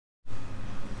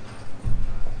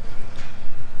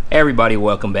Hey everybody,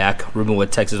 welcome back. Ruben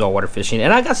with TexasAllWaterFishing,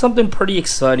 and I got something pretty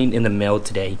exciting in the mail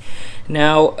today.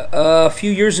 Now, a few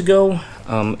years ago,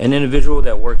 an individual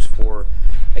that works for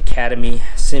Academy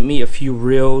sent me a few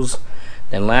reels.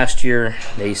 Then last year,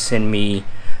 they sent me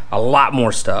a lot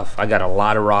more stuff. I got a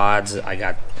lot of rods. I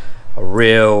got a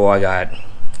reel. I got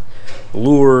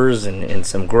lures and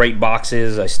some great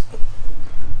boxes. I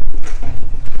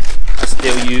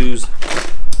still use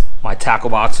my tackle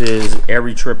boxes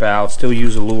every trip out, still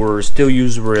use the lures, still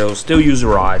use the reels, still use the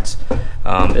rods.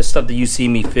 It's stuff that you see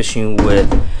me fishing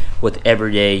with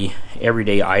everyday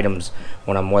items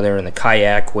when I'm whether in the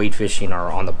kayak, weight fishing,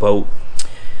 or on the boat.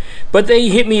 But they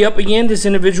hit me up again, this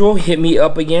individual hit me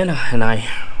up again, and I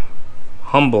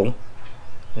humble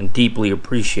and deeply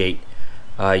appreciate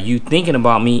you thinking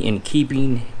about me and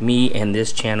keeping me and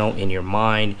this channel in your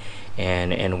mind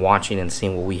and watching and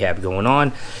seeing what we have going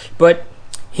on. But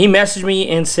he messaged me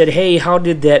and said, hey, how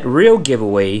did that reel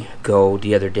giveaway go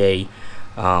the other day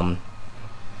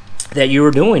that you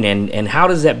were doing, and how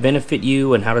does that benefit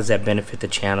you and how does that benefit the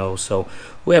channel? So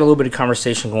we had a little bit of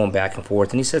conversation going back and forth,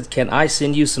 and he said, can I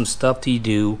send you some stuff to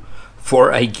do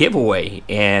for a giveaway?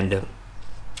 And I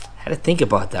had to think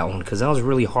about that one because that was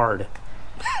really hard.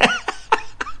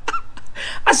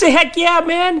 I said, heck yeah,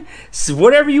 man. So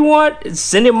whatever you want,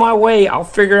 send it my way. I'll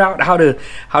figure out how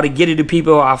to get it to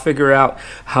people. I'll figure out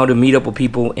how to meet up with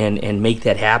people and make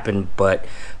that happen. But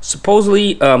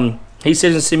supposedly, he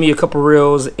said to send me a couple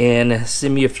reels and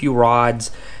send me a few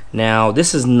rods. Now,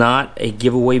 this is not a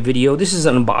giveaway video. This is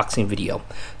an unboxing video.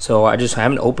 So I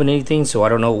haven't opened anything, so I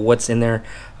don't know what's in there.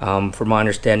 From my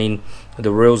understanding,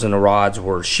 the reels and the rods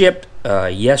were shipped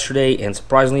yesterday, and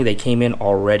surprisingly, they came in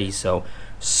already. So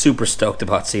super stoked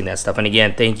about seeing that stuff. And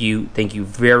again, thank you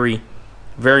very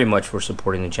much for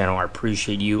supporting the channel. I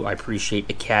appreciate you. I appreciate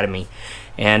Academy.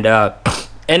 And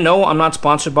no, I'm not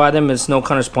sponsored by them. It's no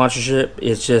kind of sponsorship.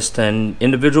 It's just an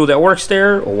individual that works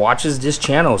there or watches this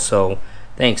channel. So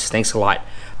thanks a lot.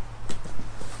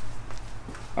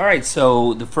 All right,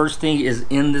 so the first thing is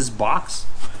in this box.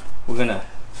 We're gonna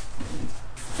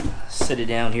sit it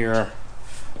down here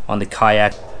on the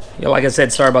kayak. You know, like I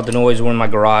said, sorry about the noise. We're in my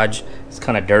garage. It's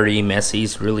kind of dirty, messy.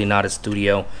 It's really not a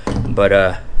studio, but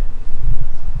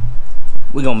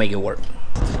we're gonna make it work.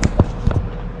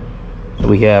 So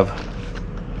we have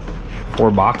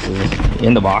 4 boxes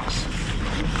in the box.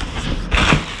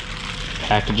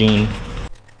 Packaging.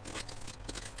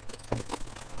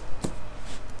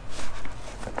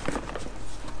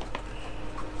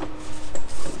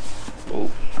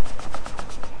 Oh,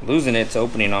 losing it. It's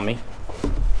opening on me.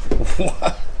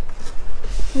 What?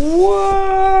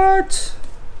 What?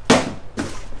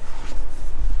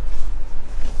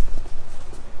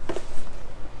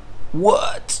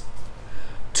 What?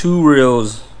 2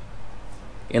 reels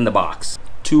in the box.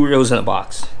 2 reels in the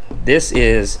box. This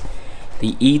is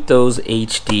the Ethos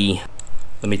HD.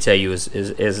 Let me tell you,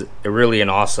 is really an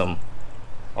awesome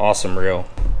reel.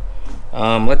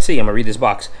 Let's see. I'm gonna read this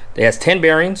box. It has 10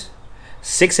 bearings,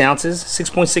 6 ounces,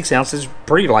 6.6 ounces,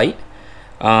 pretty light.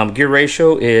 Gear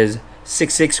ratio is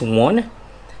 661,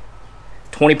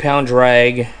 20-pound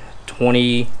drag,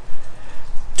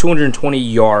 220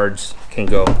 yards can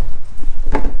go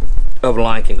of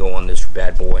line can go on this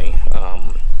bad boy.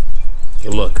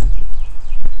 Look,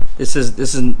 this is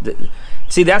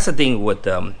see, that's the thing with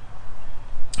a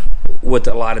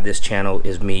lot of this channel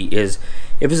is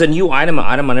if it's a new item, an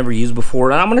item I never used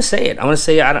before, and I'm gonna say it.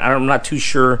 I'm not too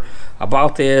sure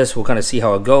about this. We'll kind of see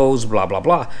how it goes, blah blah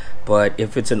blah. But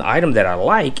if it's an item that I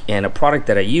like and a product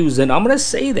that I use, then I'm gonna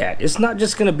say that. It's not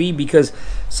just gonna be because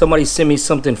somebody sent me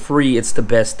something free, it's the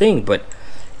best thing. But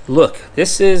look,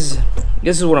 this is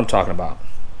what I'm talking about.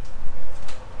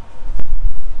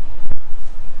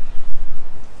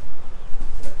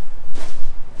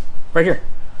 Right here,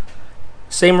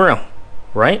 same reel,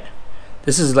 right?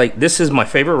 This is my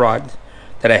favorite rod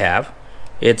that I have.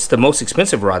 It's the most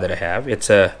expensive rod that I have. It's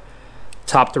a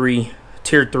TopTier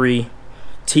Tier 3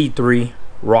 T3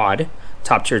 rod,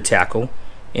 TopTier tackle,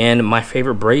 and my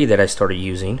favorite braid that I started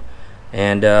using.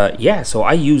 And yeah, so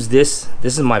I use this.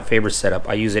 This is my favorite setup.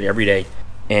 I use it every day.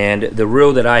 And the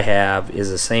reel that I have is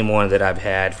the same one that I've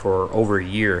had for over a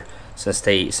year since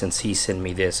he sent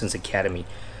me this, since Academy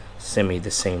sent me the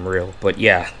same reel. But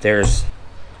yeah, there's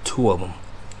 2 of them.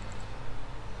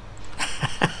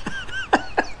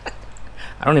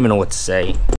 I don't even know what to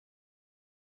say.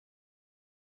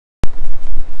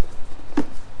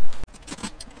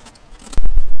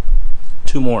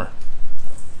 Two more.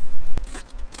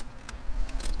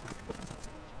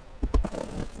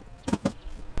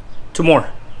 Two more.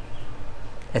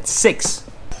 That's 6.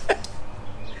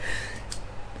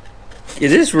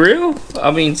 Is this real?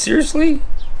 I mean, seriously?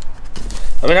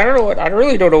 I mean, I don't know what, I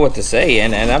really don't know what to say,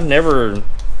 and I've never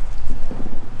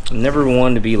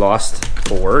one to be lost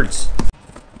for words.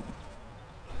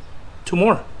 2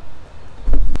 more.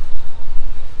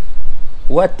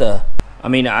 What the? I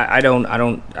mean, I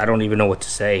don't even know what to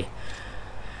say.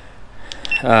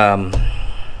 I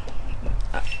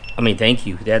mean, thank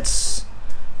you. That's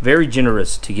very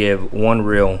generous to give 1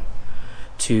 reel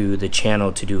to the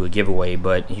channel to do a giveaway,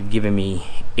 but you've given me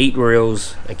 8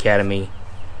 reels, Academy,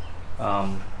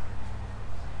 and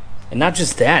not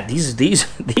just that. These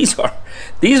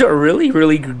are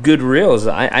really good reels.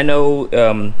 I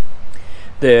know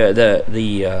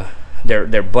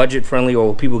they're budget friendly, or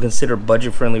what people consider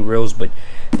budget friendly reels, but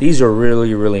these are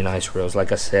really nice reels.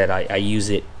 Like I said, I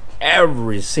use it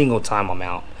every single time I'm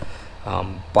out.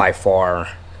 By far,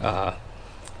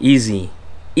 easily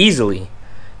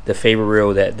the favorite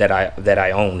reel that I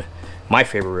own, my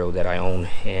favorite reel that I own,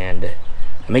 and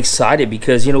I'm excited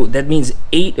because, you know, that means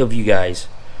 8 of you guys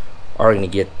are gonna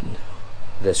get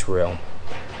this reel,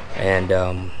 and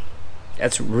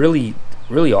that's really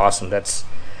awesome. That's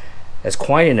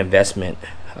quite an investment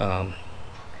that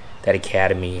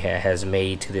Academy has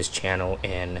made to this channel,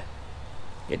 and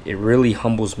it really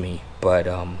humbles me. But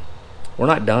we're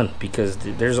not done, because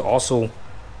there's also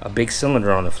a big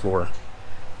cylinder on the floor,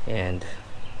 and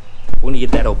we're gonna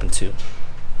get that open too.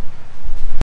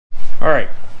 All right.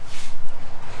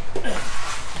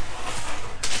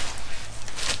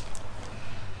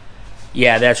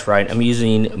 Yeah, that's right. I'm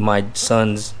using my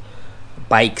son's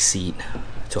bike seat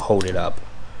to hold it up.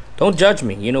 Don't judge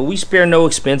me. You know, we spare no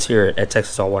expense here at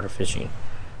Texas Allwater Fishing.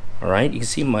 All right, you can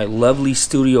see my lovely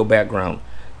studio background.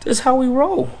 This is how we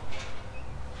roll.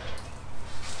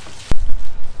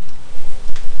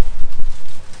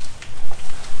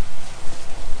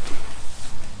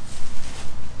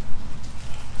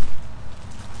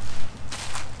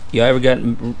 You ever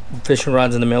gotten fishing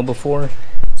rods in the mail before?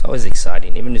 It's always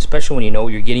exciting, even especially when you know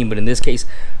what you're getting. But in this case,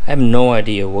 I have no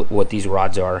idea what these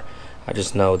rods are. I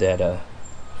just know that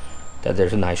that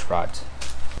there's nice rods.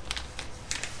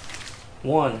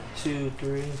 1, 2,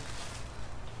 3.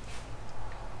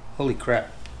 Holy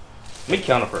crap! Let me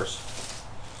count it first.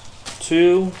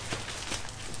 2,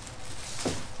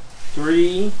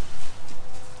 3.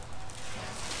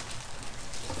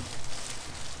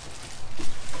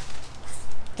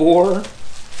 4,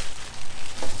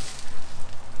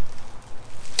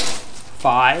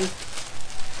 5,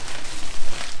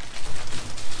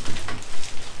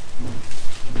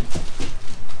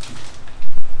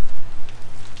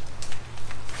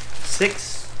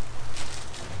 6,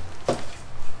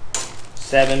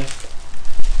 7,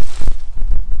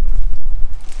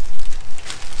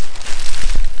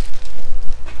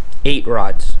 8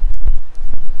 rods,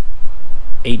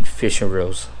 8 fishing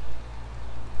reels.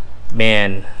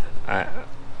 Man, I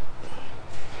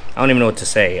don't even know what to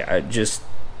say. I just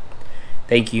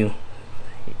thank you.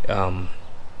 I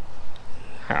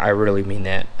really mean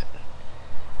that.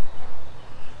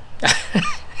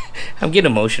 I'm getting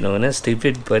emotional, and that's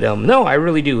stupid, but no, I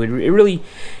really do. It really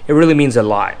means a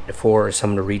lot for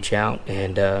someone to reach out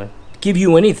and give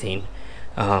you anything,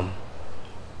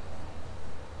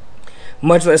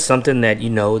 much less something that you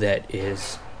know that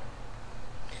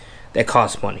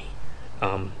costs money.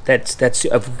 That's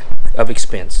of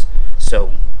expense.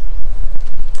 So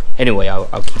anyway,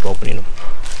 I'll keep opening them.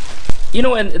 You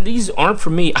know, and these aren't for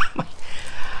me.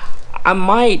 I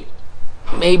might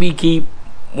maybe keep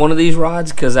one of these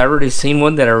rods because I already seen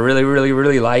one that I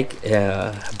really like.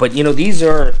 But you know, these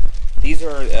are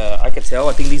I could tell.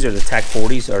 I think these are the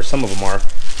Tac-40s, or some of them are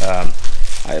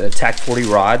the Tac-40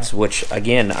 rods, which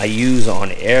again I use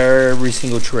on every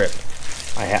single trip.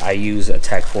 I use a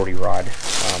Tac-40 rod.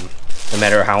 No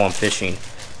matter how I'm fishing.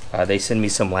 They sent me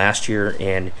some last year,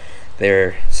 and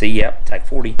they're, see, yep,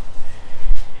 Tac-40,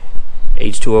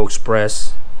 H2O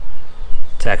Xpress,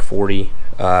 Tac-40,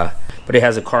 but it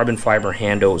has a carbon fiber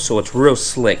handle, so it's real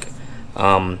slick.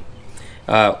 When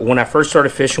I first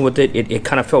started fishing with it, it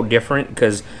kind of felt different,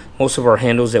 because most of our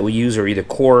handles that we use are either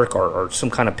cork or some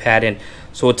kind of padding,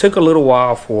 so it took a little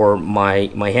while for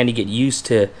my hand to get used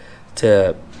to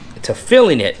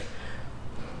feeling it.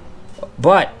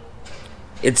 But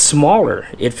it's smaller.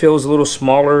 It feels a little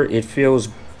smaller. It feels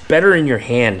better in your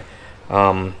hand,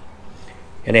 and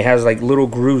it has like little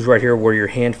grooves right here where your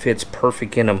hand fits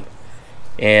perfect in them.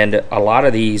 And a lot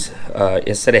of these,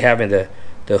 instead of having the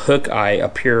hook eye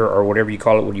up here, or whatever you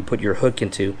call it when you put your hook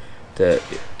into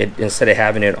instead of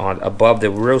having it on above the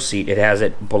reel seat, it has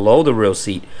it below the reel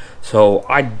seat. So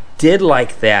I did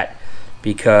like that,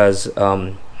 because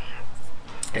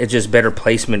it's just better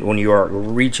placement when you are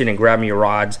reaching and grabbing your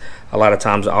rods. A lot of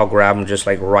times I'll grab them just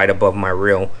like right above my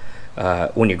reel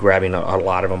when you're grabbing a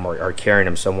lot of them or carrying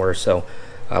them somewhere. So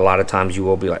a lot of times you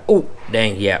will be like, oh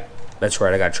dang, yeah, that's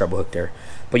right, I got treble hook there.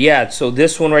 But yeah, so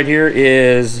this one right here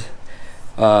is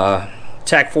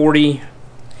Tac-40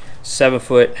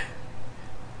 7-foot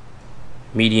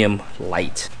medium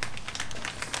light.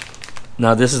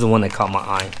 Now this is the one that caught my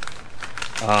eye.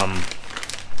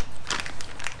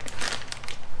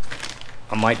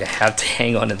 I might have to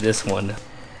hang on to this one.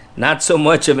 Not so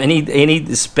much of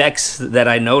any specs that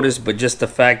I noticed, but just the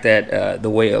fact that the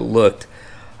way it looked,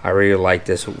 I really like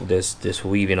this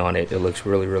weaving on it. It looks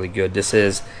really, really good. This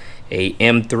is a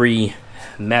M3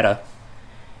 Meta,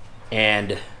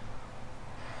 and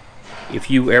if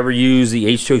you ever use the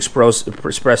H2O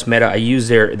Xpress Meta, I use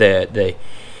the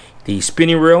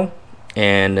spinning reel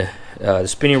and the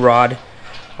spinning rod,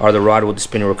 or the rod with the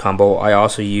spinning reel combo. I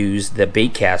also use the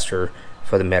bait caster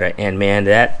for the Meta, and man,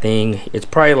 that thing, it's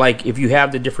probably like, if you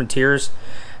have the different tiers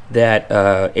that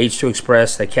H2O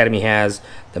Xpress Academy has,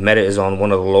 the Meta is on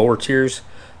one of the lower tiers,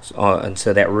 and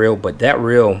so that reel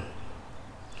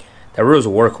is a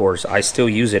workhorse. I still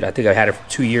use it. I think I've had it for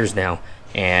 2 years now,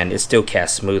 and it still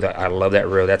casts smooth. I love that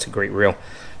reel. That's a great reel.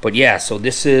 But yeah, so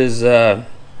this is a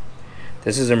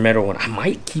metal one. I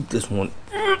might keep this one.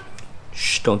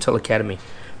 Shh, don't tell Academy.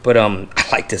 But I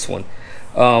like this one.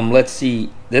 Let's see.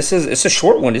 It's a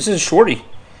short one. This is a shorty.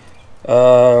 Where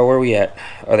are we at?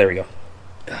 Oh, there we go.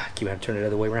 Keep having to turn it the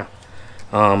other way around.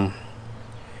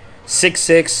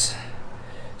 6'6",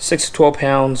 6 to 12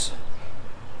 pounds.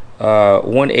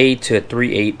 1/8 to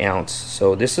 3/8 ounce.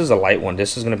 So this is a light one.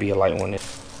 This is gonna be a light one.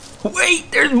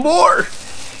 Wait, there's more.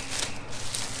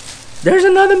 There's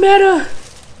another Meta.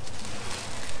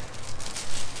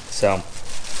 So,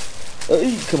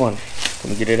 come on, can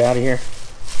we get it out of here?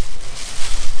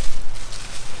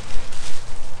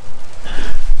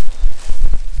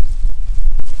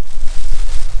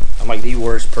 I'm like the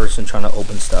worst person trying to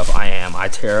open stuff. I am. I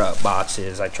tear up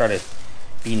boxes. I try to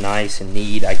be nice and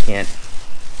neat. I can't.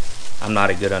 I'm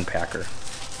not a good unpacker.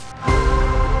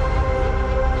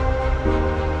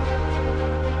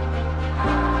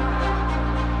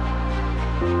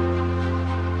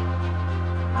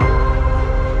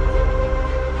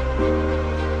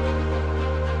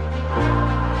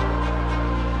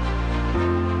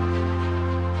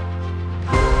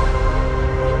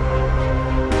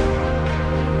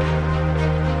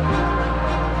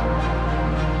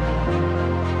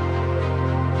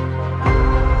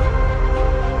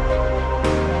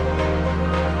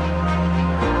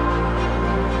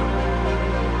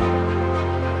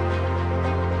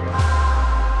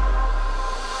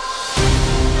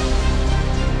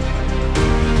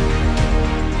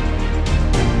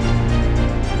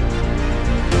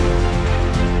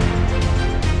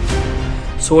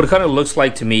 So what it kind of looks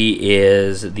like to me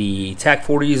is the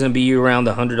Tac-40 is going to be around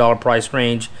the $100 price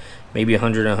range, maybe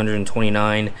 100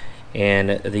 129, and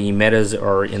the Metas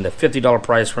are in the $50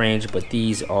 price range, but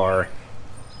these are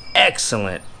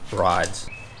excellent rods.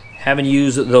 Haven't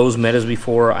used those Metas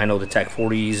before. I know the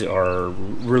Tac-40s are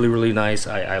really, really nice.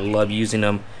 I love using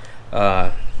them.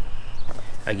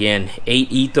 Again,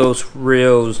 8 Ethos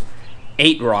reels,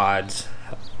 8 rods.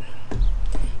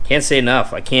 Can't say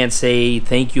enough. I can't say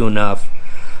thank you enough.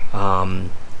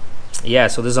 Yeah,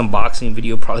 so this unboxing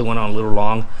video probably went on a little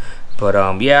long, but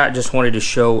yeah, I just wanted to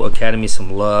show Academy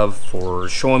some love for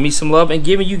showing me some love and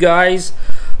giving you guys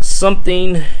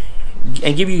something,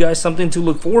 to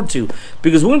look forward to,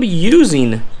 because we're gonna be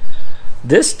using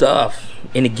this stuff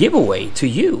in a giveaway to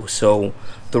you. So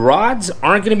the rods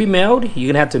aren't gonna be mailed.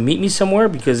 You're gonna have to meet me somewhere,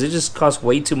 because it just costs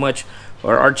way too much.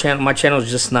 Or my channel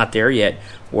is just not there yet,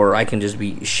 where I can just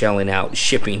be shelling out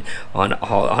shipping on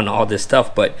all this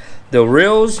stuff. But the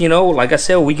reels, you know, like I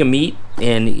said, we can meet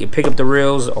and you pick up the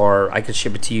reels, or I can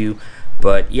ship it to you.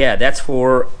 But yeah, that's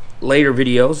for later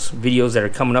videos that are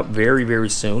coming up very, very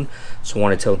soon. So I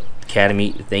want to tell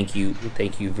Academy, thank you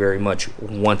very much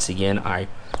once again. I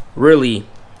really,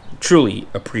 truly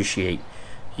appreciate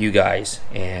you guys,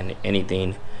 and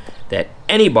anything that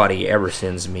anybody ever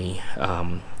sends me.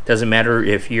 Doesn't matter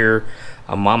if you're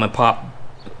a mom and pop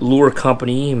lure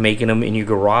company making them in your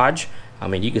garage. I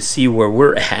mean, you can see where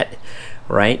we're at,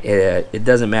 right? It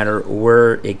doesn't matter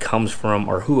where it comes from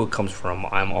or who it comes from.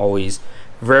 I'm always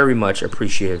very much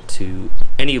appreciative to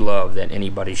any love that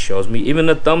anybody shows me, even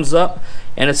a thumbs up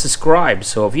and a subscribe.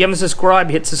 So if you haven't subscribed,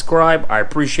 hit subscribe. I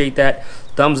appreciate that.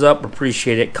 Thumbs up,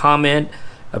 appreciate it. Comment,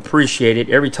 appreciate it.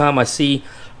 Every time I see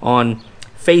on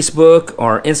Facebook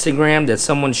or Instagram that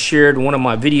someone shared one of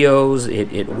my videos,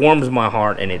 it warms my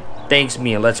heart, and it thanks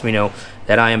me and lets me know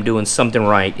that I am doing something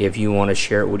right if you want to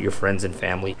share it with your friends and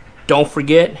family. Don't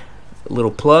forget, a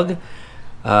little plug,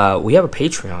 we have a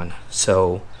Patreon.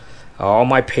 So all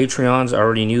my Patreons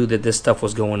already knew that this stuff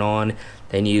was going on.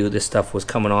 They knew this stuff was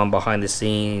coming on behind the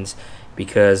scenes,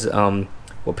 because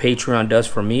what Patreon does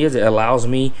for me is it allows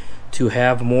me to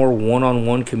have more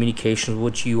one-on-one communications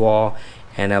with you all,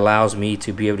 and allows me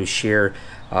to be able to share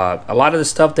a lot of the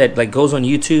stuff that like goes on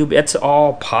YouTube. It's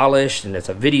all polished and it's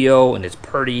a video and it's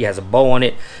pretty, has a bow on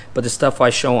it. But the stuff I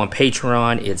show on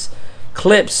Patreon, it's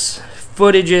clips,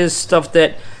 footages, stuff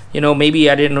that, you know, maybe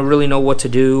I didn't really know what to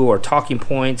do, or talking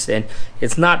points, and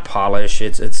it's not polished.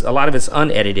 It's a lot of it's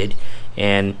unedited,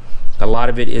 and a lot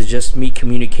of it is just me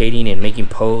communicating and making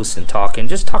posts and talking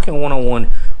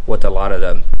one-on-one with a lot of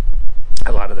the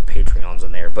Patreons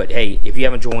in there. But hey, if you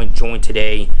haven't join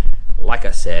today. Like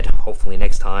I said, hopefully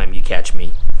next time you catch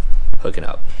me hooking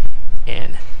up.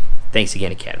 And thanks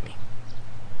again, Academy.